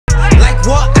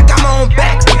what? I got my own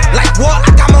back. Like what?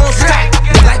 I got my own strap.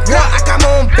 Like what? I got my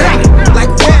own back. Like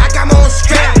what? I got my own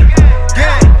strap.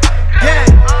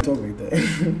 Talk like that.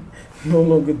 No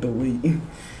longer the wait.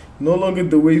 No longer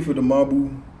the wait for the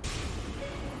Mabu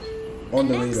on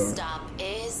the radar. Next stop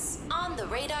is on the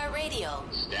radar radio.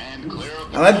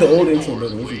 I like the old intro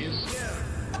better.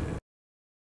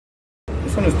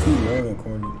 This one is too long and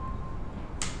corny.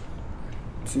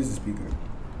 This is the speaker.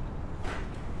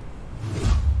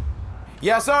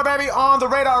 Yes, sir, baby. On the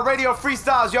radar radio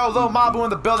freestyles. Yo, Lil Mabu in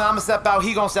the building. I'ma step out.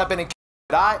 He gonna step in and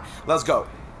alright? Let's go.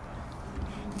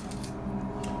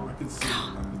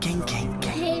 Gang, gang,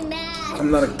 gang. Hey, man.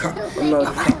 I'm not a cop. I'm not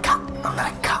a cop. I'm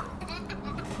not a cop.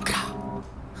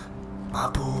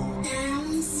 Mabu.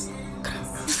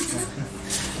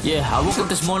 Yeah, I woke up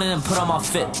this morning and put on my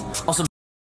fit. On some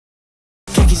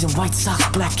khakis and white socks,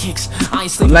 black kicks. I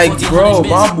ain't sleeping. Like, bro,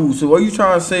 Mabu. So what you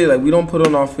trying to say? Like, we don't put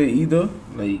on our fit either?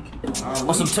 Like,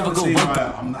 on some typical white.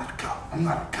 I'm not a cop. I'm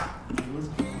not a cop.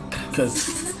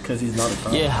 Cause he's not a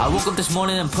cop. Yeah, I woke up this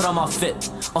morning and put on my fit.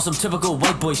 On some typical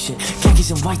white boy shit.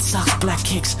 Khakis and white socks, black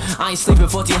kicks. I ain't sleeping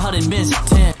 1400 minutes.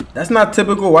 Damn. That's not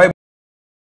typical white.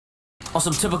 On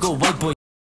some typical white boy.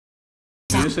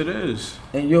 Yes, it is.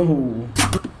 And yo,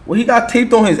 well, he got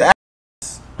taped on his ass.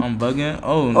 I'm bugging.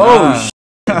 Oh, nah.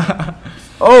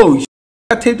 Oh, he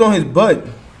got taped on his butt.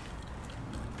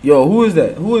 Yo, who is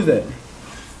that? Who is that?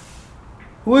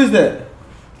 Who is that?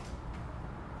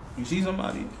 You see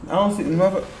somebody? I don't see.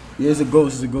 Yeah, it's a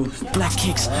ghost. It's a ghost. Black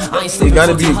kicks. I ain't sleeping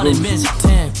 1400 minutes.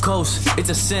 Damn, ghost. It's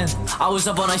a sin. I was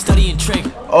up all night studying trick.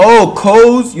 Oh,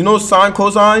 cos. You know sine,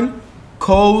 cosine?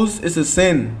 Cos. It's a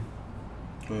sin.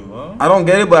 Wait, what? I don't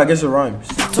get it, but I guess it rhymes.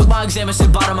 Took my exam and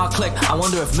said bottom my click. I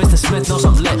wonder if Mr. Smith knows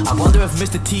I'm lit. I wonder if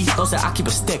Mr. T knows that I keep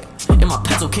a stick. In my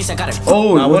pencil case, I got it.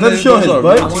 Oh, was that show his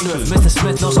butt? I wonder if Mr.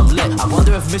 Smith knows I'm lit. I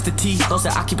wonder if Mr. T knows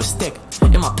that I keep a stick.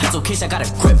 In my pencil case, I got a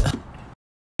grip.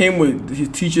 Came with his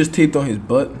teacher's taped on his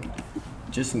butt,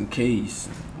 just in case.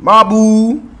 Mabu. I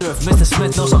wonder if Mr.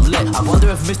 Smith knows I'm lit. I wonder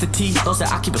if Mr. T knows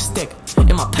that I keep a stick.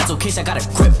 In my pencil case, I got a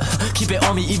grip. Keep it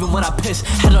on me even when I piss.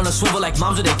 Head on a swivel like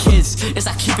moms with their kids. It's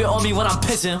like keep it on me when I'm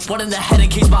pissing. One in the head in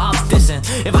case my op's dissing.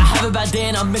 If I have a bad day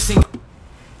and I'm missing.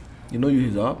 You know you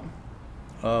his op?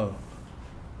 Oh.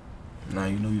 Nah,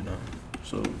 you know you not.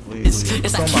 So wait. It's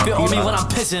like keep it on me when I'm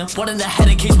pissing. One in the head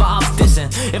in case my op's dissing.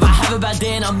 If I have a bad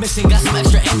day and I'm missing. Got some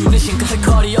extra ammunition. Got a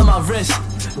cardi on my wrist.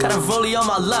 Got a rollie on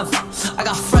my left. I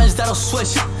got friends that'll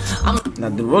switch. Now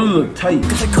the rollie look tight.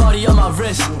 Got a cardi on my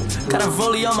wrist. Got a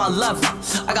rollie on my left.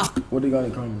 I got. What they got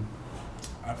in common?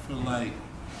 I feel like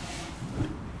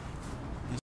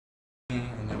this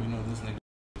and then we know this nigga.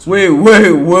 Wait,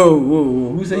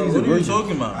 whoa. Who said he's a virgin? What are you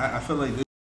talking about? I feel like this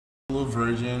a little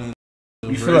virgin. And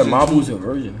you feel like Mabu's a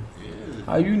virgin? Yeah.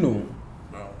 How you know?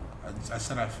 Bro, I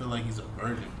said I feel like he's a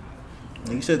virgin.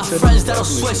 You said friends that'll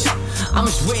switch. I'm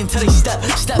just waiting till they step.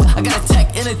 I got a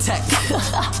tech in a tech.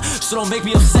 So don't make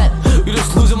me upset. You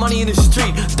just losing money in the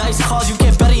street. Dice calls, you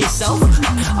can't better yourself.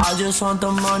 I just want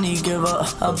the money, give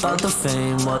up about the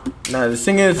fame. What? Nah, the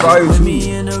singing is fire too.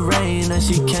 Me in the rain and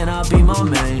she cannot be my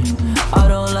main. I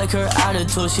don't like her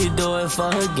attitude, she do it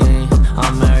for her game.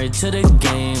 I'm married to the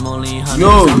game, only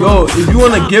Yo, if you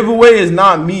want a giveaway, it's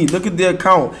not me. Look at the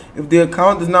account. If the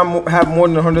account does not have more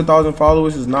than 100,000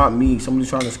 followers, it's not me. Somebody's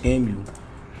trying to scam you.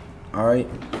 Alright?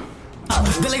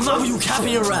 They're like, Mama, you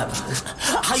capping your rap.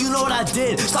 How you know what I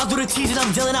did? Stop through the teas and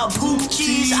I'm dealing out poop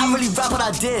cheese. I really rap what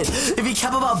I did. If he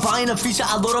cap about buying a feature,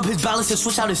 I load up his balance and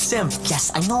switch out his sim. Yes,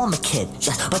 I know I'm a kid.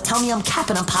 Yes, but tell me I'm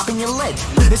capping, I'm popping your lid.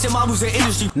 This is Mabu's the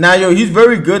industry. Now, yo, he's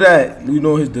very good at, you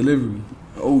know, his delivery.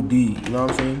 OD, you know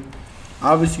what I'm saying?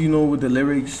 Obviously, you know, with the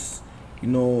lyrics, you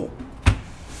know,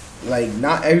 like,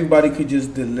 not everybody could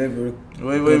just deliver.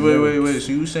 Wait.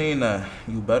 So you saying that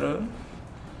you better?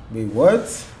 Wait,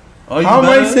 what? Oh, how am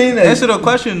I saying that? Answer the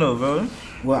question though, bro.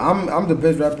 Well, I'm the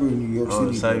best rapper in New York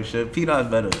City. Type shit. P-Dot's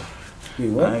better. Wait,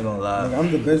 what? I ain't gonna lie. Like,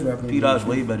 I'm the best rapper. P-Dot's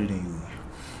way better than you.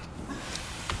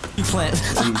 You plant.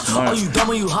 Oh, you dumb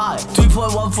when you high.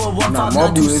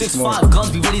 3.14159265. Guns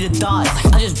be ready to die.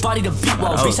 I just body the beat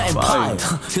while beats and pie.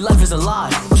 Your life is a lie.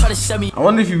 Try to set me. I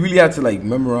wonder if you really had to like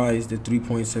memorize the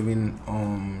 3.7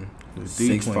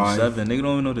 3.7. Nigga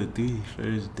don't even know the 3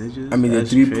 first digits. I mean the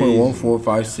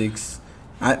 3.1456.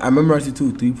 I memorized it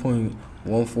too.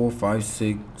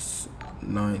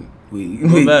 3.14569. Wait.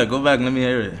 Go back. Let me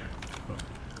hear it.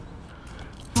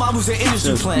 Mabu's an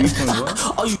industry plant.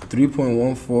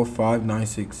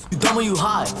 3.145596. You dumb when you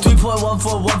high.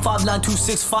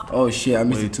 3.14159265. Oh shit, I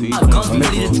missed it too. Guns be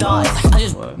ready to die.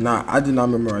 Nah, I did not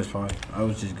memorize 5. I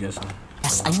was just guessing.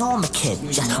 Yes, I know I'm a kid,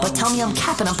 but tell me I'm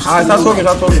capping, I'm Alright, stop talking.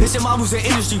 This your Mabu's an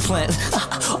industry plant.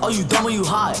 Are you dumb or you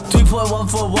high?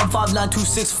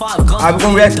 3.14159265. I'm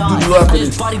gonna react to you after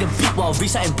this. Body the beat while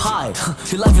resetting pie.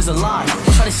 Your life is a lie.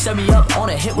 Try to set me up on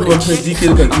a hit with a chick.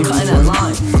 I'm cutting that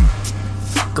line.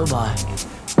 Goodbye.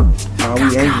 Nah,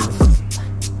 we angry.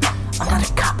 I'm not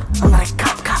a cop. I'm not a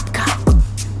cop.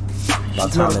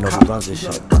 About time they know who runs this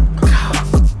shit.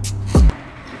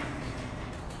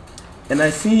 And I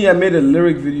see he had made a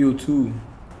lyric video too.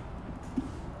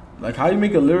 Like, how you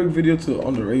make a lyric video to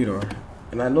On The Radar?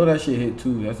 And I know that shit hit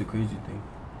too. That's the crazy thing.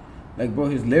 Like, bro,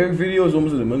 his lyric video is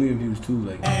almost at 1 million views too.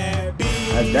 Like, at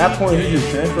that point, he just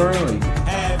transferring. Like,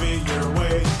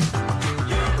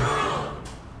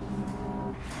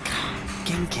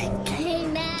 Hey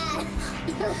man,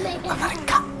 I'm not a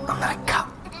cop. I'm not a cop.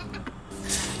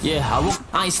 Yeah,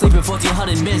 I ain't sleeping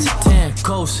 1400 minutes. 10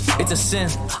 coast, it's a sin.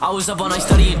 I was up all night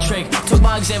studying trick. Took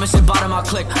my exam and said bottom my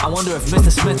click. I wonder if Mr.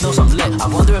 Smith knows I'm lit. I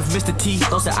wonder if Mr. T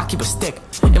knows that I keep a stick.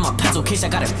 In my pencil case, I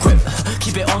got a grip.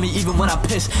 Keep it on me even when I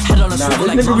piss. Head on a swivel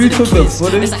like mom and kids.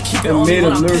 As I keep it on me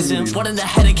when I'm pissing. One in the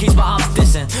head in case my arm's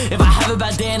dissing. If I have a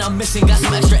bad day and I'm missing, got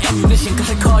some extra ammunition. Got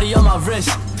a cardi on my wrist.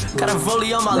 Got a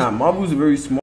rollie on my... Nah, Mabu's very smart.